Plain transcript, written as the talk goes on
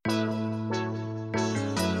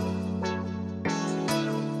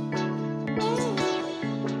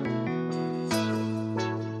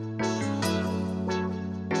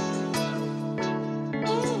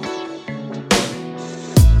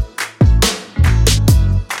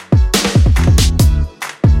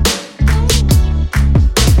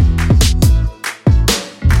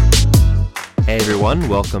everyone.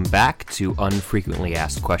 Welcome back to Unfrequently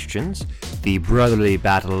Asked Questions, the brotherly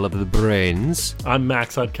battle of the brains. I'm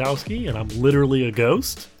Max Otkowski, and I'm literally a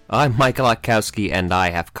ghost. I'm Michael Otkowski, and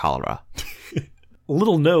I have cholera. A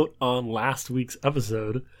little note on last week's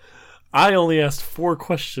episode. I only asked 4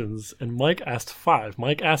 questions, and Mike asked 5.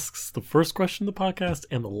 Mike asks the first question of the podcast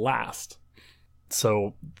and the last.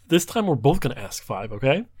 So this time we're both going to ask 5,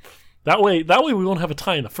 okay? That way we won't have a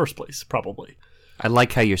tie in the first place, probably. I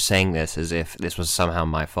like how you're saying this as if this was somehow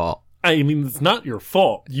my fault. I mean, it's not your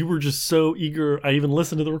fault. You were just so eager. I even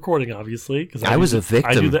listened to the recording, obviously. Because I was a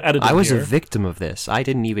victim. I do the editing I was here. a victim of this. I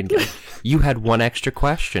didn't even get... You had one extra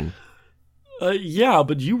question. Yeah,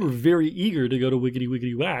 but you were very eager to go to Wickety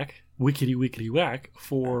Wickety Whack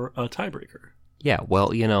for a tiebreaker. Yeah,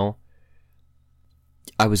 well, you know,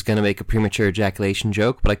 I was going to make a premature ejaculation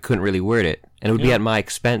joke, but I couldn't really word it. And it would be at my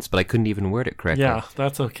expense, but I couldn't even word it correctly. Yeah,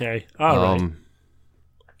 that's okay. All right.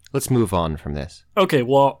 Let's move on from this. Okay,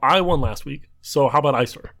 well, I won last week, so how about I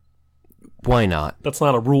start? Why not? That's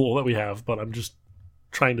not a rule that we have, but I'm just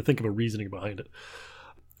trying to think of a reasoning behind it.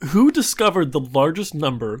 Who discovered the largest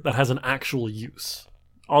number that has an actual use?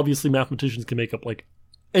 Obviously, mathematicians can make up, like,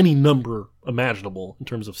 any number imaginable in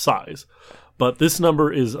terms of size, but this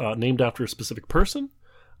number is named after a specific person,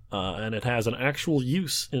 and it has an actual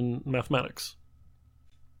use in mathematics.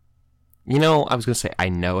 You know, I was going to say I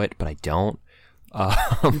know it, but I don't.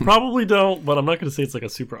 You probably don't, but I'm not going to say it's like a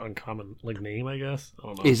super uncommon like name, I guess. I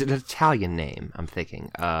don't know. Is it an Italian name? I'm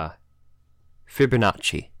thinking.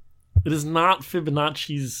 Fibonacci. It is not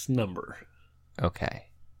Fibonacci's number. Okay.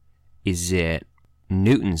 Is it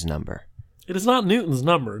Newton's number? It is not Newton's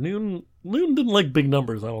number. Newton didn't like big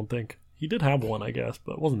numbers, I don't think. He did have one, I guess,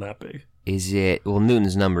 but it wasn't that big. Is it... Well,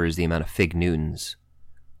 Newton's number is the amount of fig Newtons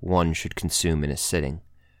one should consume in a sitting.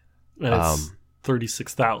 And it's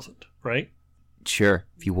 36,000, right? Sure,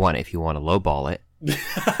 if you want to lowball it,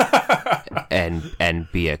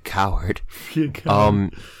 and be a coward. I'm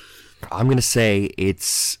gonna say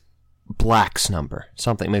it's Black's number,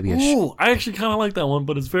 something maybe. Ooh, I actually kind of like that one,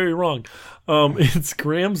 but it's very wrong. It's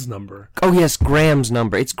Graham's number. Oh yes, Graham's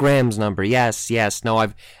number. It's Graham's number. Yes. No,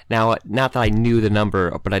 I've now not that I knew the number,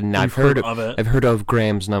 but I've heard of it. I've heard of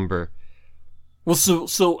Graham's number. Well,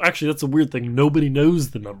 so actually, that's a weird thing. Nobody knows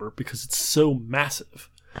the number because it's so massive.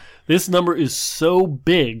 This number is so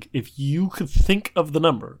big, if you could think of the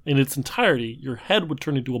number in its entirety, your head would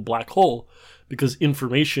turn into a black hole because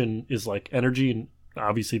information is like energy, and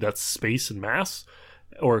obviously that's space and mass,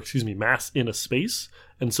 mass in a space.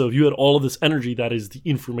 And so if you had all of this energy that is the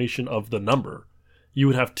information of the number, you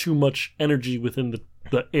would have too much energy within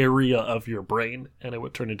the area of your brain, and it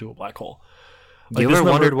would turn into a black hole. Like, you ever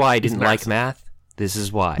wondered why I didn't like math? This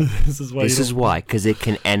is why. This is why, because it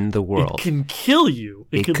can end the world. It can kill you.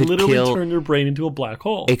 It could literally turn your brain into a black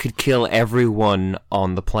hole. It could kill everyone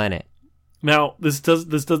on the planet. Now, this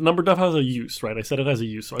number stuff has a use, right? I said it has a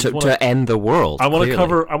use. So to end the world. I want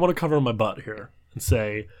to cover my butt here and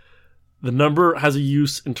say the number has a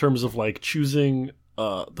use in terms of like choosing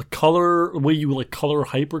the color, the way you like color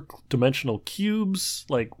hyperdimensional cubes,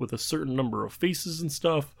 like with a certain number of faces and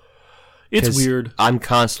stuff. It's weird. I'm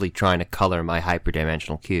constantly trying to color my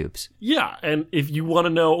hyperdimensional cubes. Yeah, and if you want to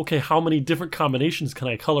know, okay, how many different combinations can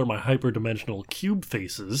I color my hyperdimensional cube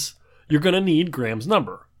faces, you're going to need Graham's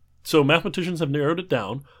number. So mathematicians have narrowed it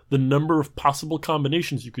down. The number of possible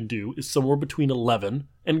combinations you can do is somewhere between 11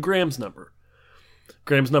 and Graham's number.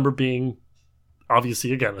 Graham's number being,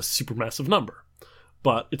 obviously, again, a supermassive number.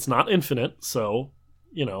 But it's not infinite, so,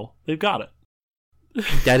 you know, they've got it.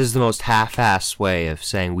 That is the most half-assed way of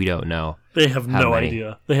saying we don't know. They have no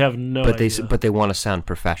idea. They have no idea. But they want to sound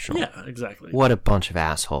professional. Yeah, exactly. What a bunch of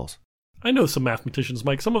assholes. I know some mathematicians,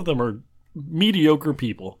 Mike. Some of them are mediocre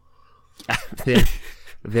people.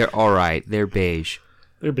 They're all right. They're beige.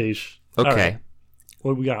 Okay. Right.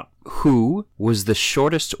 What do we got? Who was the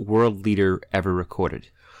shortest world leader ever recorded?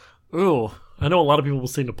 Oh, I know a lot of people will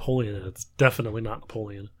say Napoleon, and it's definitely not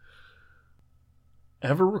Napoleon.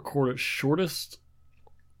 Ever recorded shortest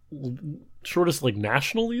like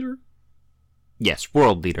national leader? Yes,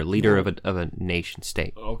 world leader of a nation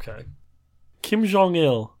state. Okay. Kim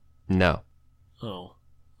Jong-il. No. Oh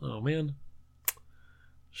man.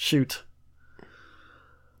 Shoot.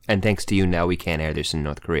 And thanks to you, now we can't air this in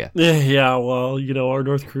North Korea. Yeah, well, you know, our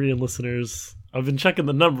North Korean listeners, I've been checking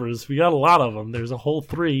the numbers. We got a lot of them. There's a whole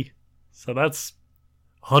 3. So that's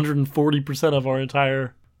 140% of our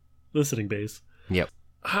entire listening base. Yep.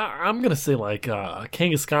 I'm going to say like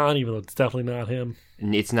Genghis Khan, even though it's definitely not him.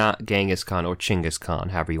 It's not Genghis Khan or Chinggis Khan,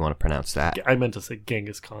 however you want to pronounce that. I meant to say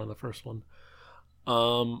Genghis Khan, the first one.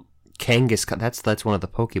 Kangaskhan, that's one of the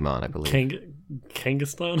Pokemon, I believe.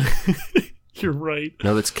 Kangaskhan? You're right.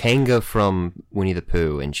 No, that's Kanga from Winnie the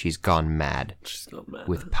Pooh, and she's gone mad. She's gone mad.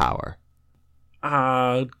 With power.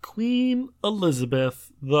 Queen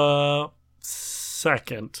Elizabeth the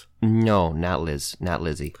Second. No, not Liz. Not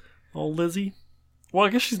Lizzie. Oh, Lizzie? Well, I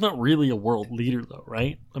guess she's not really a world leader, though,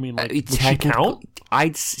 right? I mean, like, does she count?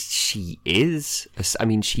 She is. I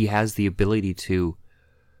mean, she has the ability to...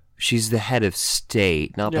 She's the head of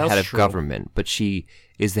state, not the head of government, but she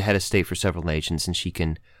is the head of state for several nations, and she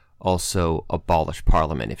can also abolish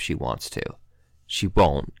parliament if she wants to. She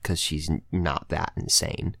won't, because she's not that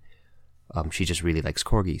insane. She just really likes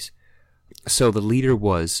corgis. So the leader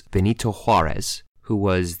was Benito Juarez, who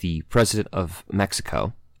was the president of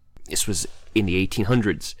Mexico. This was in the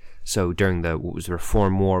 1800s, so during the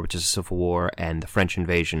Reform War, which is a civil war, and the French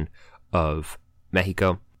invasion of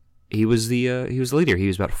Mexico. He was the leader. He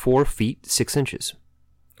was about 4 feet 6 inches.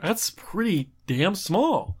 That's pretty damn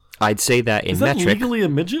small. I'd say that in metric. Is that legally a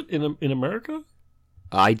midget in America?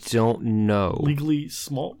 I don't know. Legally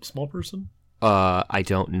small person? I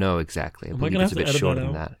don't know exactly. I believe it's a bit shorter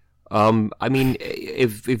than that. I mean,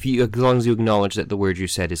 if you, as long as you acknowledge that the word you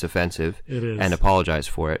said is offensive, it is, and apologize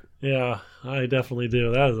for it. Yeah, I definitely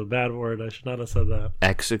do. That is a bad word. I should not have said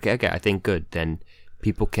that. Okay, I think good. Then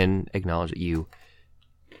people can acknowledge that you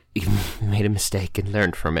made a mistake and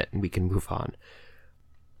learned from it, and we can move on.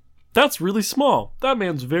 That's really small. That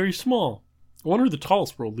man's very small. I wonder who the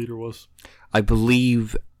tallest world leader was. I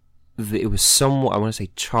believe it was someone. I want to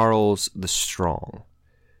say Charles the Strong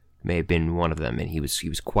may have been one of them, and he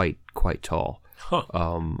was quite tall. Huh.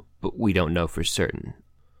 But we don't know for certain.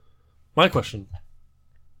 My question.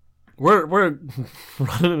 We're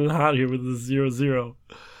running it hot here with the 0-0.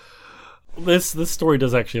 This story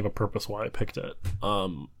does actually have a purpose why I picked it.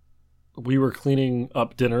 We were cleaning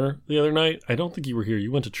up dinner the other night. I don't think you were here.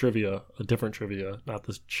 You went to trivia, a different trivia, not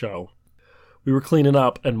this show. We were cleaning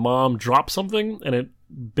up, and Mom dropped something, and it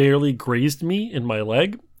barely grazed me in my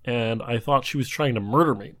leg, and I thought she was trying to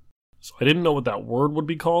murder me. So I didn't know what that word would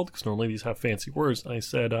be called, because normally these have fancy words. And I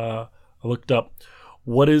said, I looked up,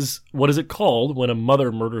 what is it called when a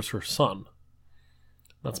mother murders her son?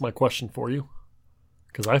 That's my question for you,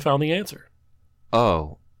 because I found the answer.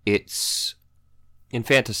 Oh, it's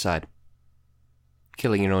infanticide.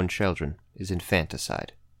 Killing your own children is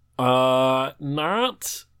infanticide.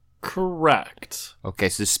 Not correct. Okay,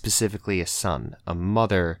 so specifically a son. A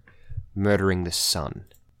mother murdering the son.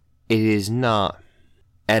 It is not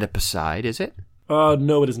Oedipicide, is it?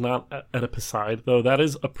 No, it is not Oedipicide, though that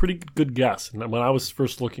is a pretty good guess. And when I was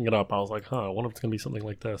first looking it up, I was like, I wonder if it's going to be something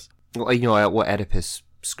like this. Well, you know what, Oedipus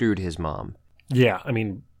screwed his mom. Yeah, I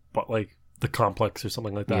mean, but like the complex or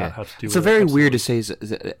something like that has to do with it. It's very weird to say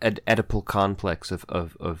an Oedipal complex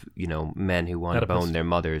of men who want to bone their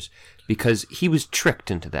mothers, because he was tricked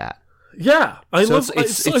into that. Yeah, I saw that online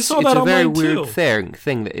too. It's a very weird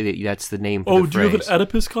thing that's the name for the phrase. Do you have an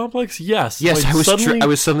Oedipus complex? Yes. Yes, like I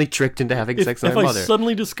was suddenly tricked into having sex with my mother. If I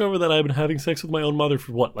suddenly discover that I've been having sex with my own mother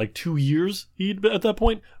for like 2 years, at that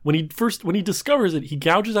point, when he discovers it, he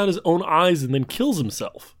gouges out his own eyes and then kills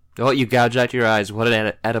himself. Oh, you gouge out your eyes. What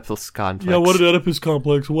an Oedipus complex. Yeah, what an Oedipus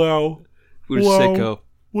complex. Wow. What a sicko.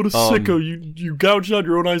 What a sicko. You gouged out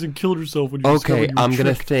your own eyes and killed yourself when you discovered you were I'm going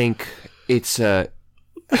to tricked. think it's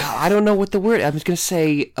I don't know what the word... I'm just going to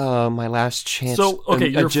say my last chance. So, okay,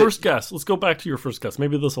 your first guess. Let's go back to your first guess.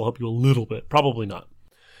 Maybe this will help you a little bit. Probably not.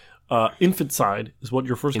 Infanticide is what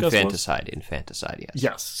your first guess was? Infanticide, yes.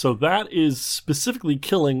 Yes. So that is specifically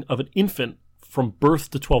killing of an infant from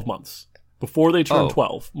birth to 12 months. Before they turn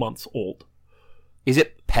 12 months old. Is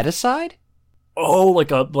it pedicide? Oh,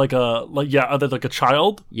 like a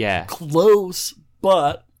child? Yeah. Close,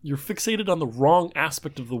 but you're fixated on the wrong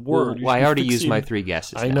aspect of the word. Well, I already used my 3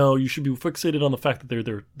 guesses. I know, you should be fixated on the fact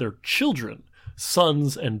that they're children.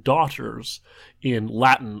 Sons and daughters in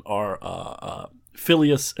Latin are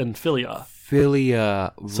filius and filia.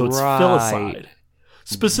 Filia, so it's filicide.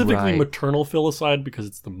 Specifically maternal filicide because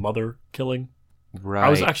it's the mother killing. Right. I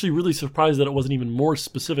was actually really surprised that it wasn't even more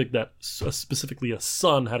specific that specifically a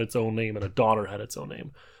son had its own name and a daughter had its own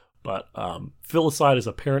name. But filicide is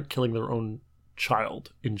a parent killing their own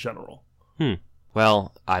child in general.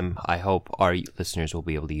 Well, I hope our listeners will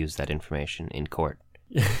be able to use that information in court.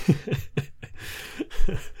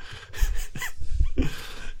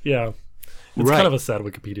 Yeah. It's kind of a sad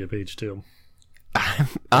Wikipedia page, too.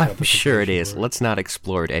 I'm sure it is. Let's not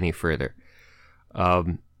explore it any further.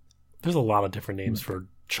 There's a lot of different names for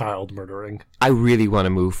child murdering. I really want to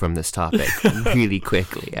move from this topic really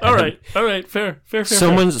quickly. All right, fair.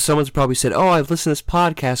 Someone's probably said, "Oh, I've listened to this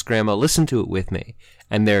podcast, Grandma. Listen to it with me,"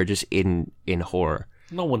 and they're just in horror.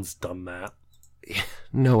 No one's done that.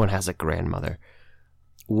 No one has a grandmother.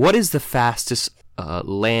 What is the fastest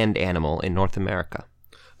land animal in North America?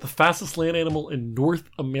 The fastest land animal in North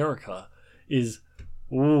America is...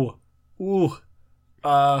 without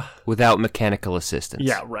mechanical assistance.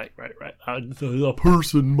 Yeah, right. A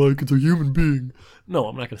person, Mike, it's a human being. No,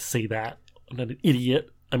 I'm not going to say that. I'm not an idiot.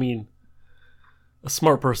 I mean, a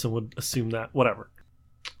smart person would assume that. Whatever.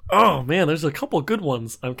 Oh, man, there's a couple good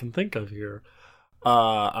ones I can think of here.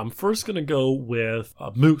 I'm first going to go with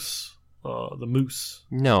moose. The moose.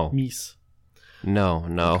 No. Meese. No.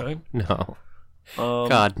 Okay. No.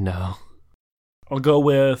 God, no. I'll go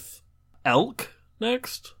with elk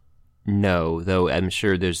next. No, though I'm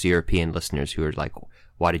sure there's European listeners who are like,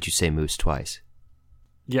 why did you say moose twice?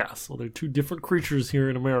 Yes, well, they're two different creatures here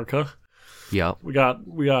in America. Yeah. We got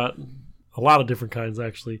a lot of different kinds,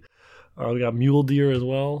 actually. We got mule deer as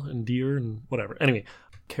well, and deer, and whatever. Anyway,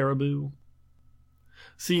 caribou.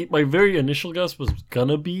 See, my very initial guess was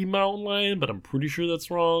gonna be mountain lion, but I'm pretty sure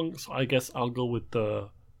that's wrong, so I guess I'll go with the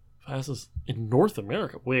fastest in North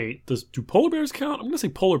America. Wait, do polar bears count? I'm gonna say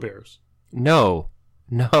polar bears. No.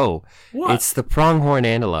 What? It's the pronghorn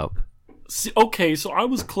antelope. See, okay, so I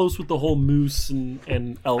was close with the whole moose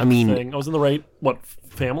and elk thing. I was in the right,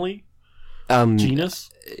 family?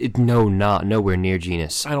 Genus? Nowhere near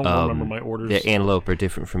genus. I don't remember my orders. The antelope are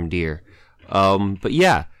different from deer. But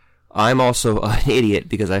yeah, I'm also an idiot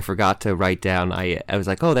because I forgot to write down. I was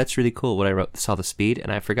like, oh, that's really cool when I saw the speed,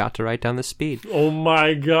 and I forgot to write down the speed. Oh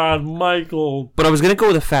my God, Michael! But I was gonna go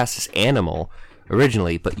with the fastest animal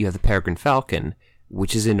originally, but you have the peregrine falcon,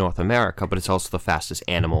 which is in North America, but it's also the fastest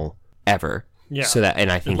animal ever. Yeah. So that,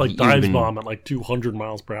 and I think it dives bomb at like 200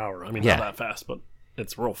 miles per hour. I mean, yeah. Not that fast, but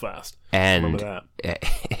it's real fast. And remember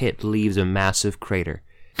that. It leaves a massive crater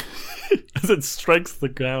as it strikes the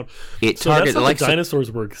ground. That's how the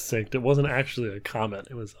dinosaurs were extinct. It wasn't actually a comet.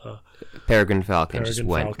 It was peregrine falcon just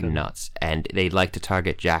went nuts, and they like to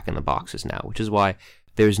target jack-in-the-boxes now, which is why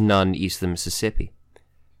there's none east of the Mississippi.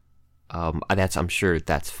 I'm sure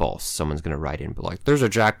that's false. Someone's going to write in and be like, there's a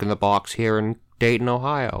jack-in-the-box here in Dayton,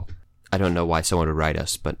 Ohio. I don't know why someone would write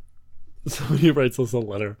us, but... Somebody writes us a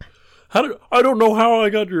letter. I don't know how I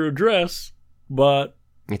got your address, but...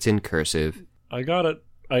 It's in cursive. I got it.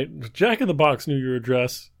 Jack-in-the-Box knew your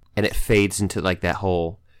address. And it fades into like that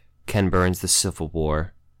whole Ken Burns, the Civil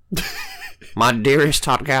War. My dearest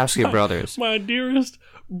Totkowski brothers. My dearest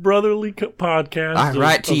brotherly podcast. I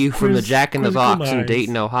write to you from the Jack-in-the-Box in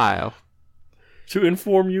Dayton, Ohio. To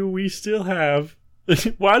inform you, we still have...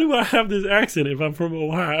 Why do I have this accent if I'm from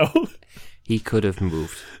Ohio? He could have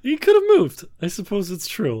moved. He could have moved. I suppose it's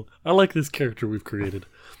true. I like this character we've created.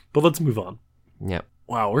 But let's move on. Yep.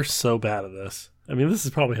 Wow, we're so bad at this. I mean, this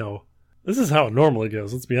is how it normally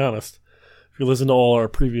goes, let's be honest. If you listen to all our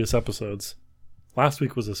previous episodes. Last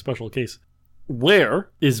week was a special case.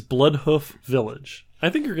 Where is Bloodhoof Village? I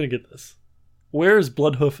think you're going to get this. Where is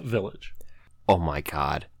Bloodhoof Village? Oh my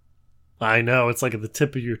God. I know, it's like at the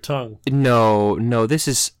tip of your tongue. No, this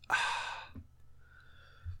is...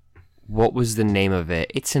 What was the name of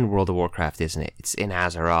it? It's in World of Warcraft, isn't it? It's in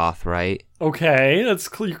Azeroth, right? Okay, that's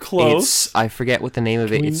close. I forget what the name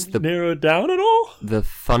of it. It's narrow it down at all? The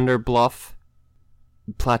Thunderbluff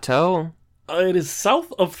Plateau? It is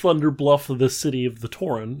south of Thunderbluff, the city of the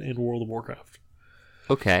Tauren in World of Warcraft.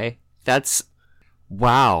 Okay, that's...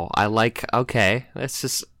 Wow, okay, that's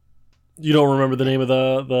just... You don't remember the name of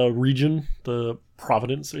the region? The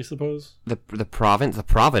Providence, I suppose? The province? The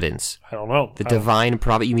Providence? I don't know. The divine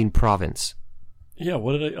province? You mean province? Yeah,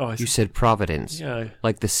 what did I... Oh, you said Providence. Yeah.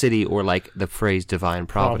 Like the city or like the phrase divine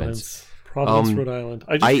Providence. Providence, Rhode Island.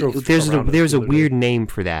 There's a weird name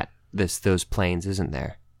for that, those plains, isn't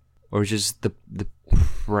there? Or just the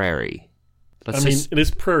prairie? It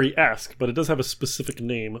is prairie-esque, but it does have a specific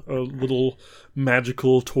name. A little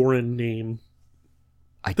magical Tauren name.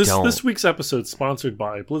 This week's episode is sponsored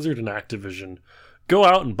by Blizzard and Activision. Go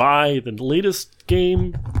out and buy the latest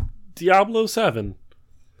game, Diablo 7.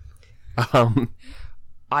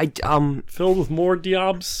 Filled with more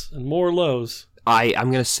Diabs and more lows.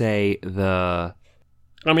 I'm gonna say I'm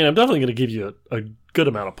definitely gonna give you a good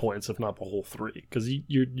amount of points, if not the whole 3, because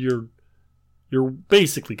you're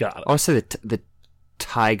basically got it. I would say the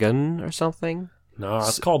Tygun or something. No,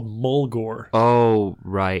 it's called Mulgore. Oh,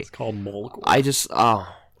 right. It's called Mulgore.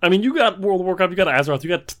 You got World of Warcraft, you got Azeroth, you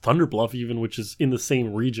got Thunderbluff even, which is in the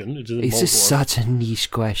same region. It's just such a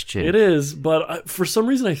niche question. It is, but for some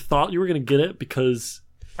reason I thought you were going to get it because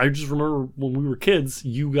I just remember when we were kids,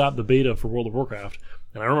 you got the beta for World of Warcraft.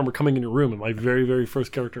 And I remember coming in your room and my very, very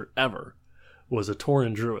first character ever was a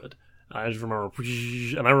Tauren Druid. I just remember,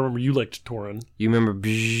 and I remember you liked Torin. You remember, what do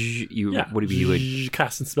you like?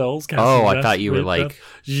 Casting spells. I thought you were like...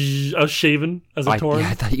 I was shaven as a Torin. Yeah,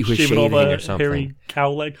 I thought you were shaving all the or something. Hairy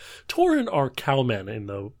cow leg. Torin are cowmen in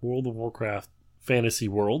the World of Warcraft fantasy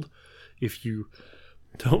world. If you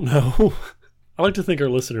don't know, I like to think our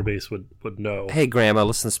listener base would know. Hey, Grandma,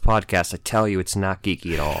 listen to this podcast. I tell you, it's not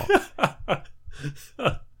geeky at all.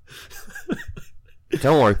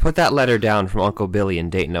 Don't worry. Put that letter down from Uncle Billy in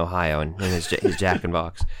Dayton, Ohio, in his Jack in the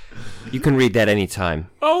Box. You can read that anytime.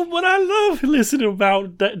 Oh, but I love listening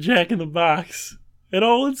about that Jack in the Box and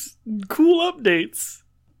all its cool updates.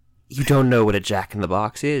 You don't know what a Jack in the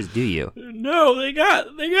Box is, do you? No, they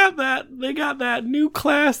got that new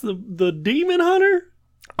class, the Demon Hunter.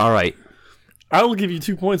 All right. I will give you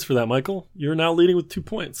 2 points for that, Michael. You're now leading with 2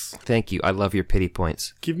 points. Thank you. I love your pity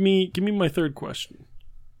points. Give me my third question.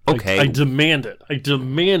 Okay. I demand it. I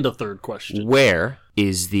demand a third question. Where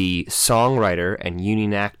is the songwriter and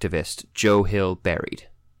union activist Joe Hill buried?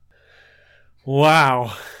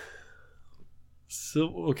 Wow. So,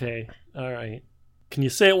 okay. All right. Can you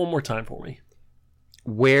say it one more time for me?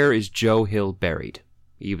 Where is Joe Hill buried?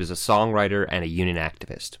 He was a songwriter and a union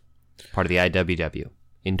activist. Part of the IWW.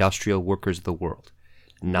 Industrial Workers of the World.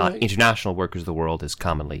 Not International Workers of the World as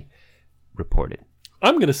commonly reported.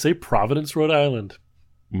 I'm going to say Providence, Rhode Island.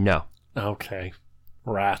 No. Okay.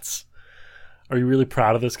 Rats. Are you really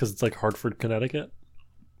proud of this because it's like Hartford, Connecticut?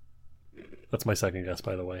 That's my second guess,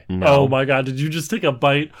 by the way. No. Oh my God. Did you just take a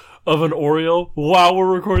bite of an Oreo while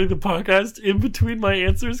we're recording the podcast in between my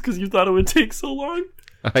answers because you thought it would take so long?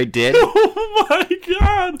 I did? Oh my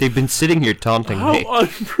God. They've been sitting here taunting me. How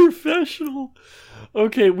unprofessional.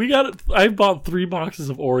 Okay, I bought 3 boxes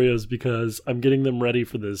of Oreos because I'm getting them ready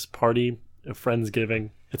for this party, a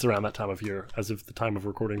Friendsgiving. It's around that time of year, as of the time of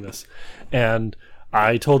recording this. And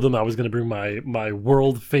I told them I was going to bring my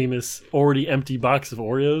world-famous, already empty box of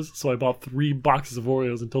Oreos. So I bought 3 boxes of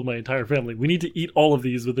Oreos and told my entire family, we need to eat all of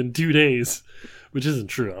these within 2 days. Which isn't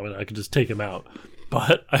true. I mean, I could just take them out.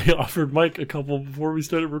 But I offered Mike a couple before we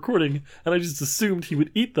started recording, and I just assumed he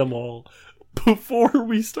would eat them all before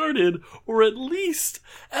we started, or at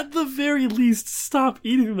the very least, stop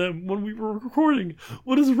eating them when we were recording.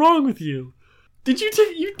 What is wrong with you? You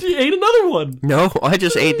ate another one? No, I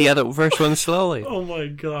just ate the first one slowly. Oh my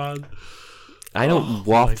God. I don't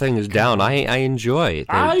waft things down. I enjoy it.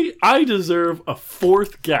 I deserve a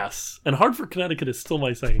 4th guess, and Hartford, Connecticut is still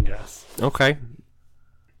my second guess. Okay.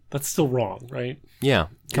 That's still wrong, right? Yeah.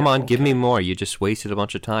 Come on, give me more. You just wasted a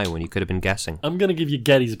bunch of time when you could have been guessing. I'm going to give you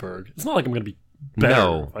Gettysburg. It's not like I'm going to be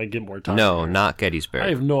better if I get more time. No, not Gettysburg. I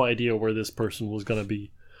have no idea where this person was going to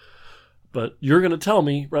be. But you're going to tell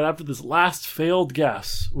me right after this last failed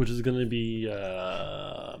guess, which is going to be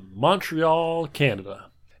Montreal,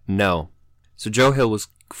 Canada. No. So Joe Hill was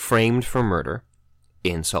framed for murder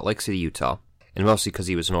in Salt Lake City, Utah, and mostly because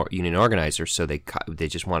he was a union organizer, so they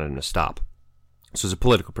just wanted him to stop. So he was a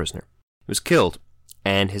political prisoner. He was killed,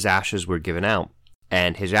 and his ashes were given out,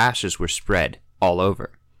 and his ashes were spread all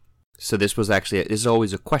over. So this is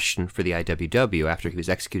always a question for the IWW after he was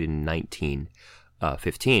executed in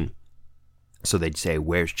 1915. So they'd say,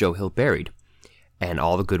 where's Joe Hill buried? And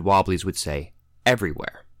all the good wobblies would say,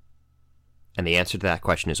 everywhere. And the answer to that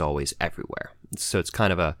question is always everywhere. So it's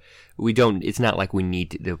kind of it's not like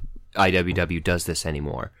the IWW does this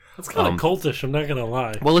anymore. It's kind of cultish, I'm not going to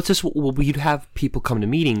lie. Well, it's just, you'd have people come to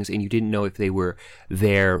meetings and you didn't know if they were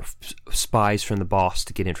there spies from the boss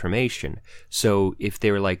to get information. So if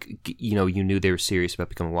they were like, you knew they were serious about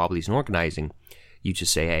becoming wobblies and organizing, you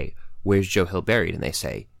just say, hey, where's Joe Hill buried? And they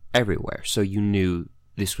say, everywhere. So you knew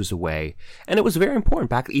this was a way. And it was very important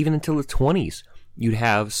back even until the 20s. You'd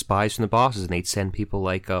have spies from the bosses, and they'd send people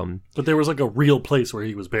like. But there was like a real place where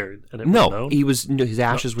he was buried, and his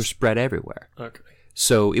ashes were spread everywhere. Okay.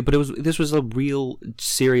 So, this was a real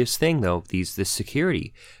serious thing though. This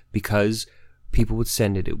security, because people would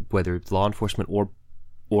send it, whether law enforcement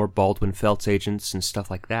or Baldwin Felts agents and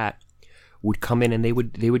stuff like that, would come in and they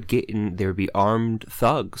would get in. There would be armed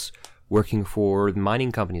thugs working for the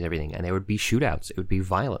mining companies, and everything, and there would be shootouts. It would be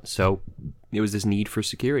violent. So there was this need for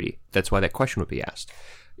security. That's why that question would be asked.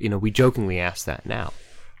 We jokingly ask that now,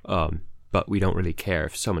 but we don't really care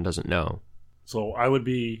if someone doesn't know. So I would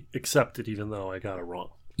be accepted even though I got it wrong.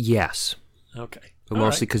 Yes. Okay. But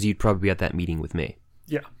mostly because you'd probably be at that meeting with me.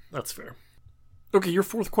 Yeah, that's fair. Okay, your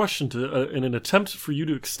 4th question in an attempt for you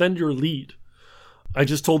to extend your lead. I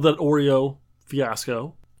just told that Oreo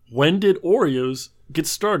fiasco. When did Oreos get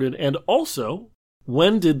started? And also,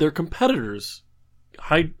 when did their competitors,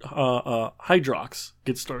 Hydrox,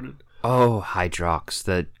 get started? Oh, Hydrox,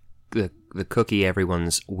 the cookie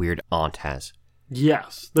everyone's weird aunt has.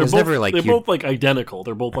 Yes, they're both like identical.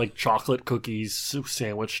 They're both like chocolate cookies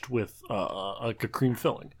sandwiched with like a cream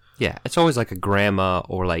filling. Yeah, it's always like a grandma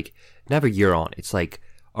or like never your aunt. It's like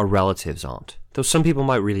a relative's aunt. Though some people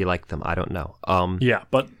might really like them. I don't know. Yeah,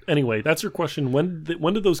 but anyway, that's your question. When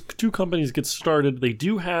did those two companies get started? They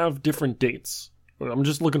do have different dates. I'm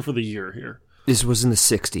just looking for the year here. This was in the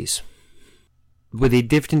 60s. Were they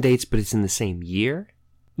different dates, but it's in the same year?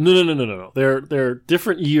 No. They're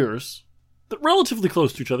different years. They're relatively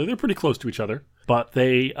close to each other. They're pretty close to each other, but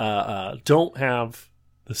they don't have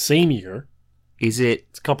the same year. Is it?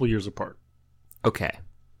 It's a couple years apart. Okay.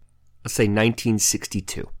 Let's say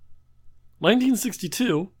 1962.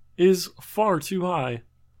 1962 is far too high.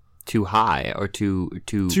 Too high or too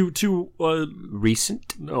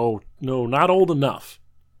recent? No, not old enough.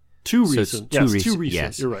 Too recent. Too recent.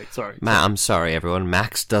 Yes. You're right. Sorry. I'm sorry, everyone.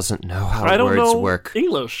 Max doesn't know how words work.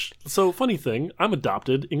 English. So, funny thing, I'm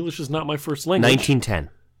adopted. English is not my first language. 1910.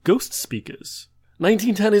 Ghost speak is.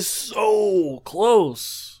 1910 is so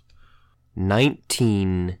close.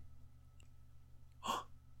 19...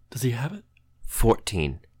 Does he have it?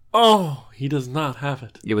 14. Oh, he does not have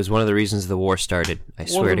it. It was one of the reasons the war started. I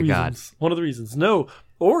swear to God. One of the reasons. No,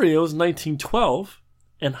 Oreo's 1912,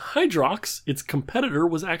 and Hydrox, its competitor,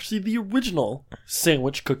 was actually the original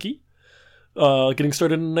sandwich cookie, getting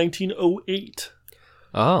started in 1908.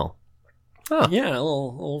 Oh. Huh. Yeah, a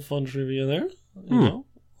little fun trivia there. You know.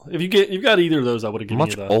 If you've got either of those, I would have given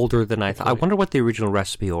you that. Much older than I thought. I wonder what the original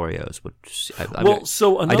recipe Oreos would. I don't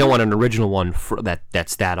want an original one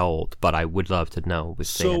that's that old, but I would love to know.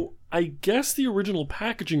 I guess the original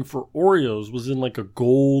packaging for Oreos was in like a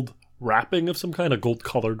gold wrapping of some kind, a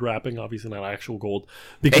gold-colored wrapping, obviously not actual gold,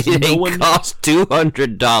 because it cost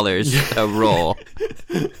 $200 a roll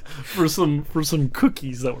for some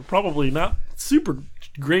cookies that were probably not super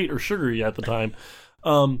great or sugary at the time.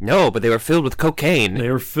 No, but they were filled with cocaine. They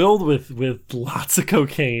were filled with lots of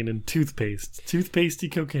cocaine and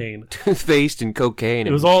toothpastey cocaine. Toothpaste and cocaine.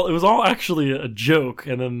 It was all actually a joke,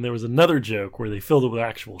 and then there was another joke where they filled it with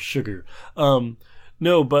actual sugar. So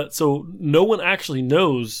no one actually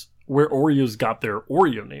knows where Oreos got their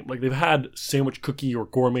Oreo name. Like, they've had sandwich cookie or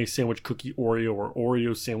gourmet sandwich cookie Oreo or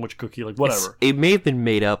Oreo sandwich cookie, like whatever. It may have been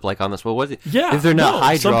made up, like on this. What was it? Yeah. If they're not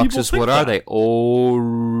Hydroxes, what are they?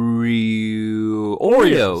 Oreo.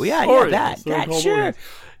 Yeah, that sure. Oreos.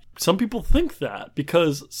 Some people think that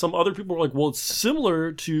because some other people are like, well, it's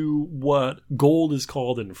similar to what gold is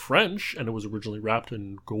called in French, and it was originally wrapped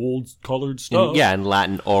in gold-colored stuff. In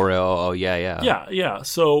Latin, Oreo. Oh, yeah. Yeah.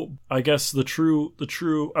 So I guess the true,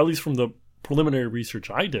 at least from the preliminary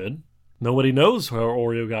research I did, nobody knows how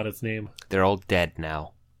Oreo got its name. They're all dead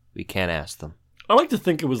now. We can't ask them. I like to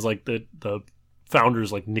think it was like the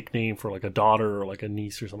founder's like nickname for like a daughter or like a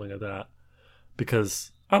niece or something like that,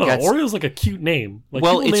 because I don't know. Oreo's like a cute name. Like,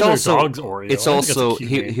 well, it's also their dogs Oreo. It's also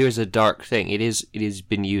here's a dark thing. It has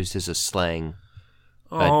been used as a slang,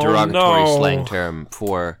 derogatory slang term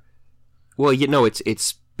for. Well,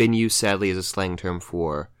 it's been used sadly as a slang term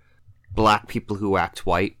for black people who act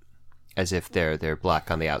white, as if they're black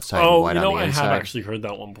on the outside and white on the inside. I have actually heard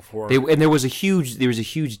that one before. And there was a huge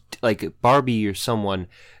like Barbie or someone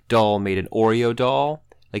doll made an Oreo doll.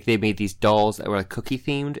 Like, they made these dolls that were like cookie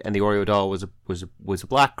themed, and the Oreo doll was a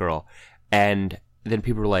black girl. And then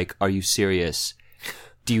people were like, "Are you serious?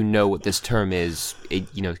 Do you know what this term is? It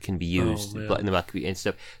can be used in the black and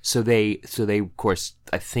stuff." So they of course,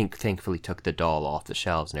 I think, thankfully took the doll off the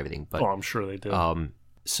shelves and everything. But I'm sure they did.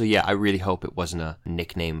 So yeah, I really hope it wasn't a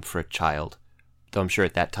nickname for a child, though I'm sure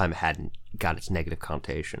at that time it hadn't got its negative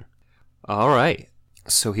connotation. All right.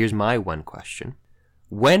 So here's my one question: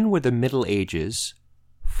 when were the Middle Ages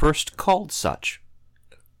first called such?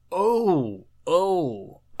 I'm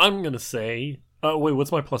gonna say. Wait,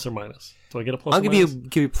 what's my plus or minus? Do I get a plus? I'll give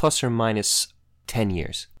you plus or minus 10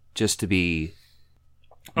 years, just to be.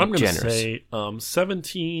 I'm gonna say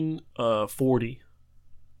 1740.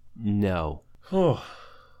 No. Oh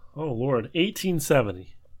Lord,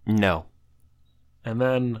 1870. No. And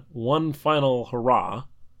then one final hurrah,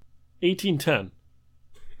 1810.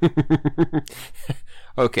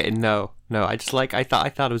 Okay, no. I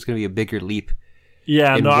thought it was going to be a bigger leap.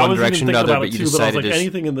 Yeah, in I one was direction or another, but you decided but I was like,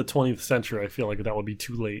 anything in the 20th century, I feel like that would be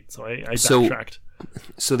too late. So I backtracked.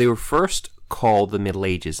 So they were first called the Middle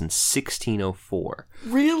Ages in 1604.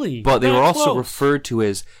 Really? But they were also referred to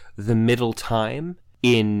as the Middle Time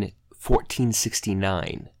in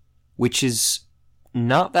 1469, which is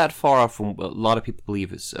not that far off from what a lot of people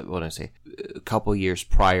believe is, a couple years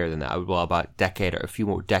prior than that. Well, about a decade or a few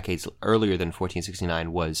more decades earlier than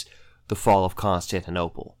 1469 was the fall of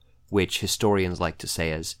Constantinople, which historians like to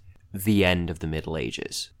say as the end of the Middle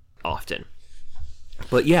Ages, often.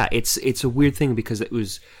 But yeah, it's a weird thing because that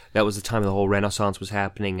was the time the whole Renaissance was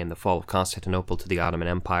happening and the fall of Constantinople to the Ottoman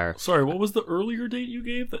Empire. Sorry, what was the earlier date you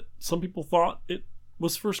gave that some people thought it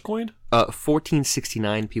was first coined?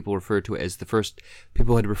 1469. People referred to it as the first.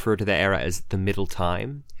 People had referred to the era as the Middle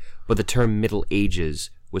Time, but the term Middle Ages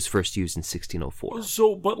was first used in 1604.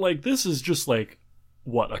 So, but like this is just like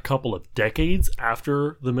what, a couple of decades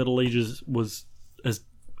after the Middle Ages was, as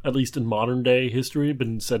at least in modern day history,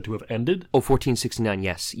 been said to have ended? Oh, 1469,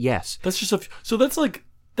 yes. That's just so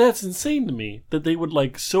that's insane to me that they would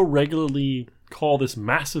like so regularly call this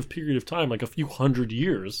massive period of time, like a few hundred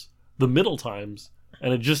years, the Middle Times,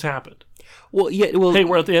 and it just happened. Well, yeah, hey,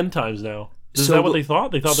 we're at the end times now. Is that what they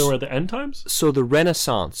thought? They thought they were at the end times? So the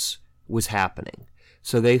Renaissance was happening.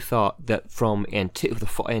 So they thought that from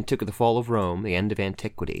the fall of Rome, the end of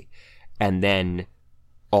antiquity, and then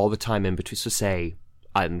all the time in between, so say,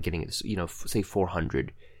 I'm getting it, say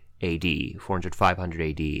 400 AD, 500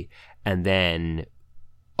 AD, and then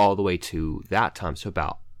all the way to that time, so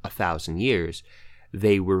about 1,000 years,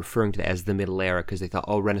 they were referring to that as the Middle Era because they thought,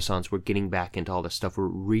 oh, Renaissance, we're getting back into all this stuff, we're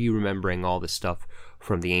re-remembering all this stuff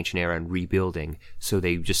from the ancient era and rebuilding. So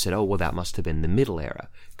they just said, oh, well, that must have been the Middle Era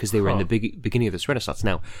because they were in the beginning of this Renaissance.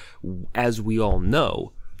 Now, as we all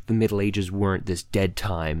know, the Middle Ages weren't this dead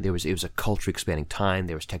time. It was a culture expanding time.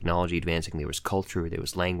 There was technology advancing. There was culture. There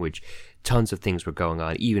was language. Tons of things were going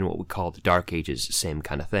on. Even what we call the Dark Ages, same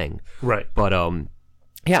kind of thing. Right. But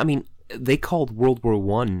yeah, I mean, they called World War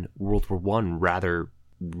One rather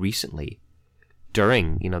recently.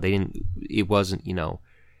 During, they didn't. It wasn't,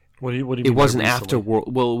 What do you mean? It wasn't after it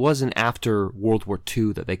wasn't after World War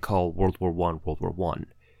II that they called World War One.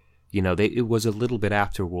 It was a little bit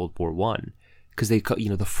after World War One. Because they,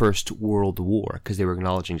 the First World War, because they were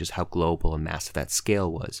acknowledging just how global and massive that scale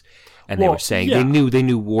was, and they were saying they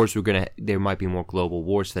knew wars were there might be more global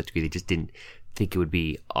wars to that degree. They just didn't think it would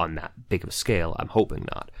be on that big of a scale. I'm hoping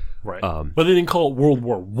not. Right, but they didn't call it World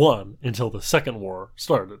War One until the Second War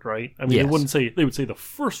started. Right? I mean, yes. They would say the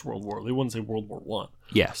First World War. They wouldn't say World War One.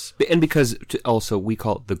 Yes, and because also we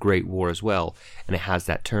call it the Great War as well, and it has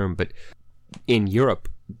that term, but in Europe,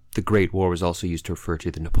 the Great War was also used to refer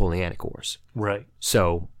to the Napoleonic Wars. Right.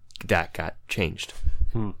 So that got changed.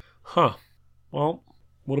 Huh. Well,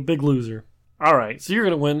 what a big loser. All right, so you're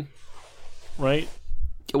going to win, right?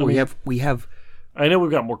 We have. I know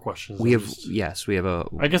we've got more questions. We have a.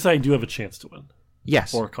 I guess I do have a chance to win.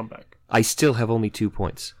 Yes. Or a comeback. I still have only 2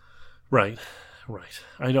 points. Right.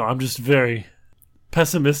 I know. I'm just very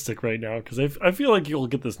pessimistic right now because I feel like you'll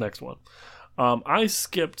get this next one. I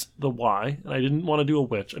skipped the why, and I didn't want to do a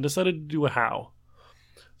which. I decided to do a how.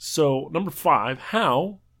 So, number 5,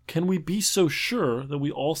 how can we be so sure that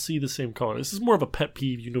we all see the same color? This is more of a pet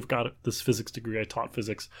peeve. You've got this physics degree. I taught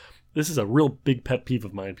physics. This is a real big pet peeve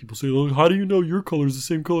of mine. People say, oh, how do you know your color is the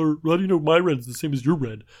same color? How do you know my red is the same as your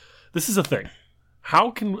red? This is a thing.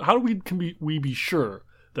 How can we be sure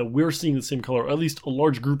that we're seeing the same color, or at least a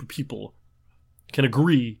large group of people can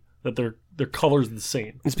agree that their colors are the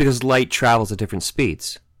same? It's because light travels at different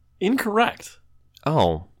speeds. Incorrect.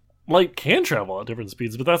 Oh. Light can travel at different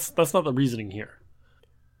speeds, but that's not the reasoning here.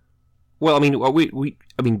 Well, I mean,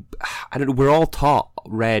 I don't know. We're all taught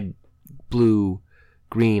red, blue,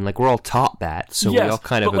 green. Like, we're all taught that, so yes, we all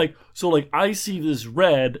kind of. So I see this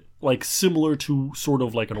red, like similar to sort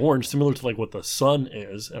of like an orange, similar to like what the sun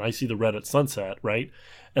is, and I see the red at sunset, right?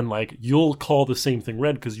 And like you'll call the same thing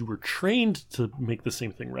red because you were trained to make the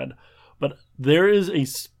same thing red. But there is a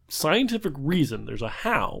scientific reason, there's a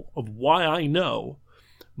how of why I know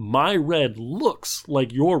my red looks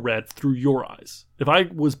like your red through your eyes. If I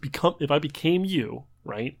became you,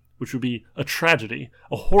 right, which would be a tragedy,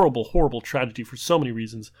 a horrible, horrible tragedy for so many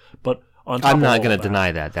reasons, but on top I'm not going to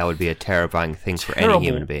deny that. That would be a terrifying thing for any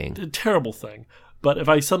human being. A terrible thing. But if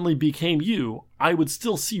I suddenly became you, I would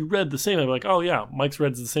still see red the same. I'd be like, oh yeah, Mike's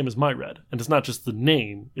red is the same as my red. And it's not just the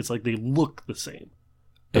name, it's like they look the same.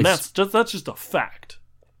 And that's just a fact.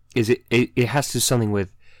 It has to do something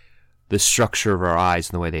with the structure of our eyes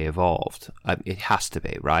and the way they evolved. It has to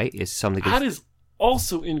be, right? It's something that is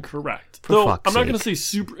also incorrect. Though I'm not going to say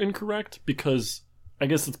super incorrect because I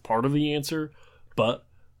guess it's part of the answer, but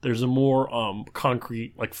there's a more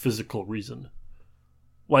concrete, like physical reason.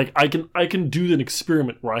 Like I can do an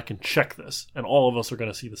experiment where I can check this, and all of us are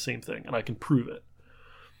going to see the same thing, and I can prove it.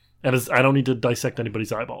 And I don't need to dissect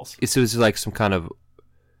anybody's eyeballs. It's like some kind of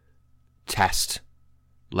test,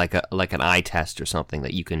 like an eye test or something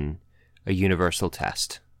that you can, a universal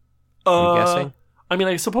test. I'm guessing. I mean,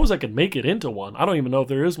 I suppose I could make it into one. I don't even know if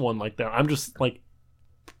there is one like that. I'm just like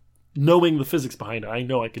knowing the physics behind it. I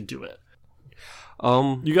know I can do it.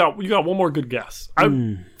 You got one more good guess.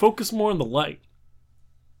 I focus more on the light.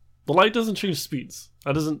 The light doesn't change speeds.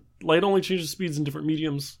 Light only changes speeds in different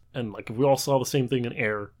mediums, and like if we all saw the same thing in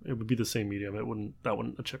air, it would be the same medium. That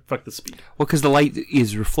wouldn't affect the speed. Well, because the light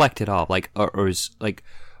is reflected off, or is like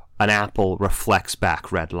an apple reflects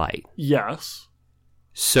back red light. Yes.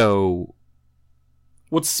 So,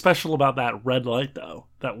 what's special about that red light though?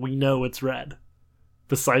 That we know it's red.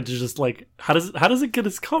 Besides just like how does it get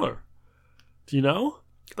its color? Do you know?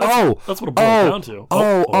 That's what it boils down to.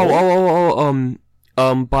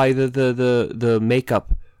 By the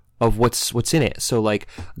makeup of what's in it. So like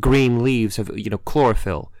green leaves have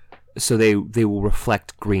chlorophyll, so they will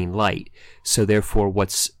reflect green light. So therefore,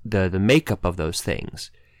 what's the makeup of those things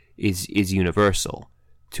is universal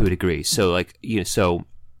to a degree. So like so.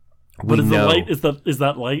 But is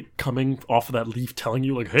that light coming off of that leaf telling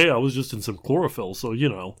you like, hey, I was just in some chlorophyll, so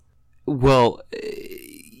Well,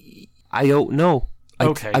 I don't know.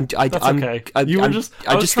 Okay, that's okay. I just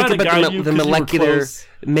think about the molecular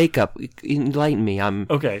makeup. Enlighten me.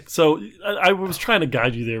 Okay. So I was trying to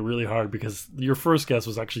guide you there really hard because your first guess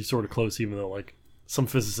was actually sort of close, even though like some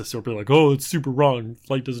physicists will be like, "Oh, it's super wrong.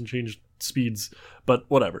 Light doesn't change speeds." But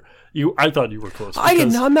whatever. I thought you were close. I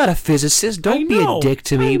didn't know. I'm not a physicist. Don't be a dick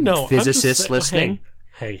to me, physicists listening.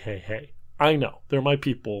 Hey. I know they're my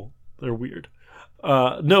people. They're weird.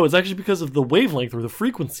 No, it's actually because of the wavelength or the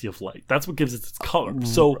frequency of light. That's what gives it its color.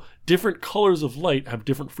 So different colors of light have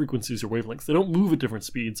different frequencies or wavelengths. They don't move at different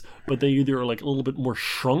speeds, but they either are like a little bit more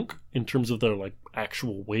shrunk in terms of their like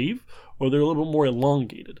actual wave, or they're a little bit more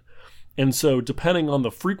elongated. And so depending on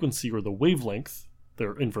the frequency or the wavelength,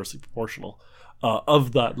 they're inversely proportional,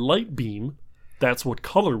 of that light beam, that's what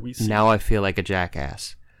color we see. Now I feel like a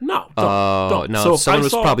jackass. No, don't. No, so someone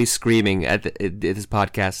was probably screaming at this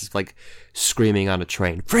podcast. It's like screaming on a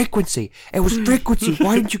train. Frequency! It was frequency!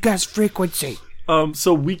 Why didn't you guess frequency?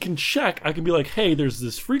 So we can check. I can be like, hey, there's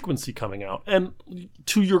this frequency coming out. And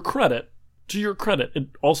to your credit, it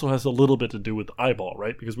also has a little bit to do with the eyeball,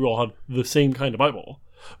 right? Because we all have the same kind of eyeball.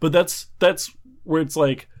 But that's where it's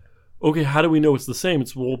like, okay, how do we know it's the same?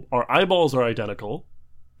 Our eyeballs are identical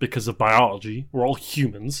because of biology. We're all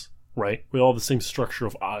humans. Right? We all have the same structure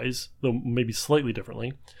of eyes, though maybe slightly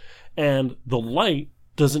differently. And the light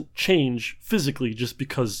doesn't change physically just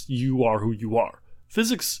because you are who you are.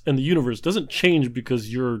 Physics and the universe doesn't change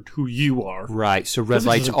because you're who you are. Right, so red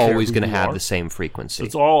light's always going to have the same frequency.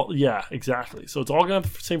 Yeah, exactly. So it's all going to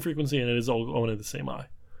have the same frequency, and it is all going in the same eye.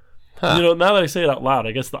 Huh. Now that I say it out loud,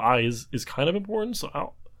 I guess the eye is kind of important,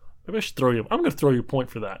 so maybe I should throw you... I'm going to throw you a point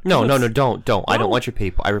for that. No, don't. No? I don't want your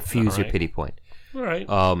pity point. I refuse your pity point. All right.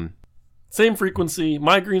 Same frequency.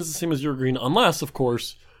 My green is the same as your green, unless, of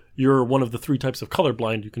course, you're one of the 3 types of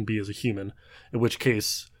colorblind you can be as a human, in which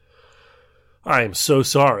case, I am so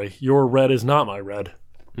sorry. Your red is not my red.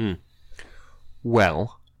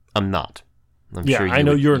 Well, I'm not. I'm sure I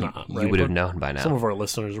know you're not. You would have known by now. Some of our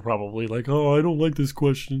listeners are probably like, oh, I don't like this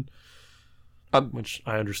question. Which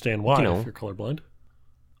I understand why if you're colorblind.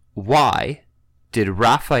 Why did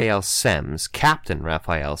Captain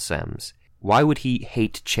Raphael Semmes, why would he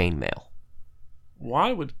hate chainmail?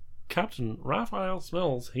 Why would Captain Raphael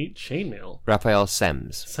Semmes hate chainmail? Raphael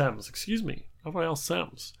Semmes. Raphael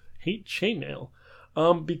Semmes hate chainmail.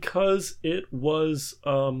 Because it was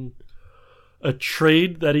a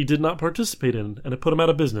trade that he did not participate in, and it put him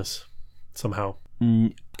out of business somehow.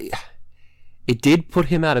 It did put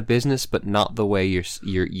him out of business, but not the way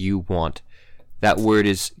you want. That word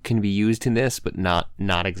can be used in this, but not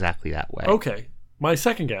exactly that way. Okay. My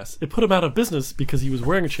second guess, it put him out of business because he was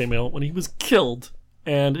wearing a chainmail when he was killed,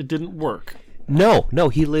 and it didn't work. No,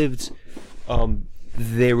 he lived...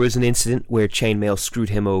 there was an incident where chainmail screwed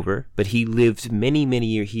him over, but he lived many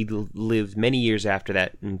years. He lived many years after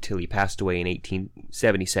that until he passed away in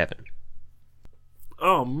 1877.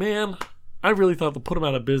 Oh, man. I really thought the put him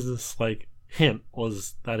out of business, hint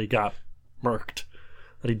was that he got murked,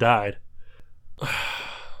 that he died.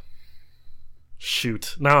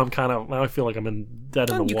 Shoot. Now I feel like I'm dead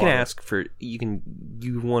in the water. You can ask for...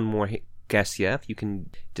 You one more guess, yeah? You can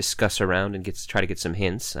discuss around and try to get some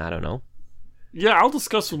hints. I don't know. Yeah, I'll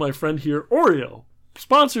discuss with my friend here, Oreo.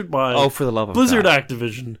 Sponsored by for the love of Blizzard God.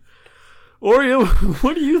 Activision. Oreo,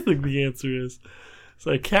 what do you think the answer is? It's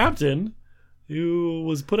a captain who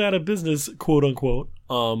was put out of business, quote unquote,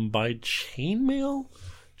 by chainmail?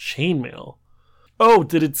 Chainmail. Oh,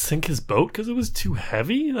 did it sink his boat because it was too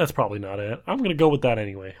heavy? That's probably not it. I'm going to go with that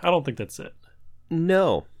anyway. I don't think that's it.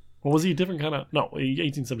 No. Well, was he a different kind of... No,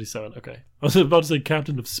 1877. Okay. I was about to say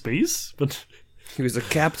captain of space, but... He was a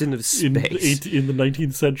captain of space. In the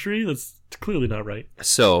 19th century? That's clearly not right.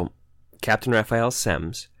 So, Captain Raphael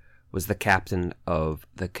Semmes was the captain of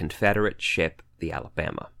the Confederate ship, the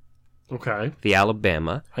Alabama. Okay. The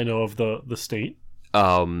Alabama. I know of the state.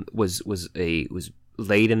 Was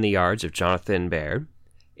laid in the yards of Jonathan Baird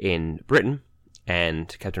in Britain,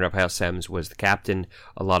 and Captain Raphael Semmes was the captain.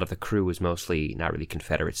 A lot of the crew was mostly not really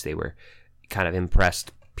Confederates. They were kind of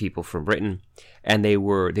impressed people from Britain, and they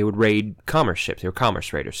would raid commerce ships. They were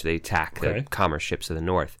commerce raiders, so they attacked the commerce ships of the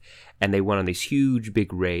North, and they went on these huge,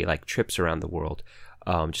 big trips around the world,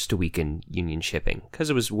 just to weaken Union shipping, because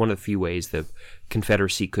it was one of the few ways the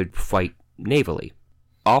Confederacy could fight navally.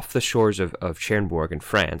 Off the shores of Cherbourg in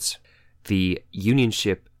France, the Union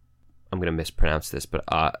ship, I'm going to mispronounce this, but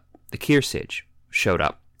the Kearsarge showed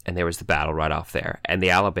up, and there was the battle right off there, and the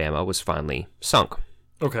Alabama was finally sunk.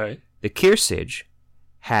 Okay. The Kearsarge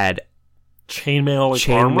had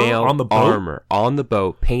chainmail on the boat? Armor on the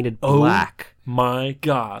boat, painted black. My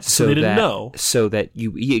God. So they didn't know. So that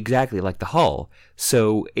exactly like the hull.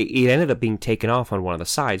 So it ended up being taken off on one of the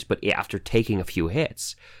sides, but after taking a few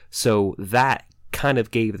hits. So that kind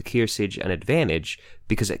of gave the Kearsarge an advantage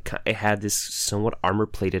because it had this somewhat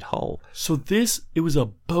armor-plated hull. So it was a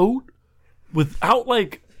boat without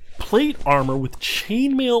plate armor with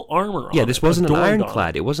chainmail armor on it. Yeah, this wasn't an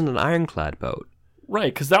ironclad. It wasn't an ironclad boat.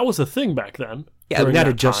 Right, because that was a thing back then. Yeah, that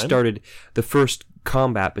had just started. The first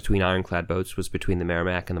combat between ironclad boats was between the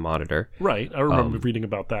Merrimack and the Monitor. Right, I remember reading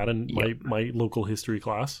about that in my local history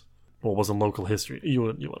class. Well, it wasn't local history.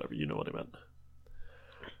 You know what I meant.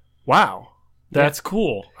 Wow. That's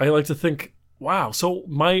cool. I like to think, wow, so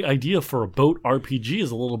my idea for a boat RPG is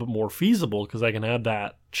a little bit more feasible because I can add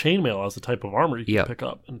that chainmail as a type of armor you can pick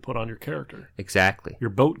up and put on your character. Exactly. Your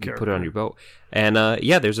boat character. You put it on your boat. And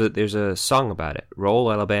there's a song about it. Roll,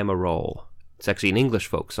 Alabama, roll. It's actually an English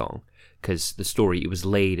folk song because the story, it was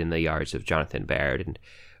laid in the yards of Jonathan Baird and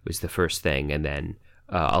it was the first thing. And then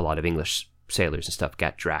a lot of English sailors and stuff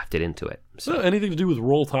got drafted into it. So anything to do with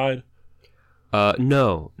Roll Tide?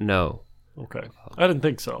 No. Okay. I didn't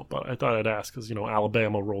think so, but I thought I'd ask because,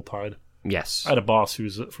 Alabama, Roll Tide. Yes. I had a boss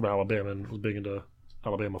who's from Alabama and was big into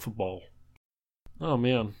Alabama football. Oh,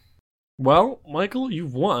 man. Well, Michael,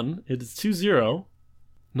 you've won. It is 2-0.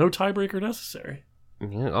 No tiebreaker necessary.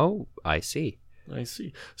 Yeah, oh, I see.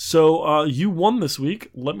 So, you won this week.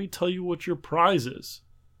 Let me tell you what your prize is.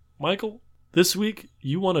 Michael, this week,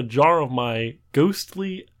 you won a jar of my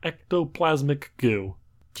ghostly ectoplasmic goo.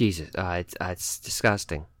 Jesus, it's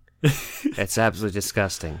disgusting. It's absolutely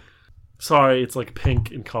disgusting. Sorry, it's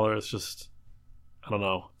pink in color. It's just, I don't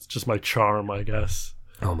know. It's just my charm, I guess.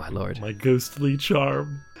 Oh, my Lord. My ghostly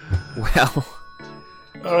charm. Well.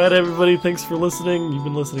 All right, everybody. Thanks for listening. You've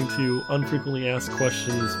been listening to Unfrequently Asked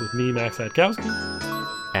Questions with me, Max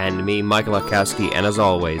Atkowski. And me, Michael Atkowski. And as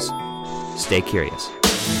always, stay curious.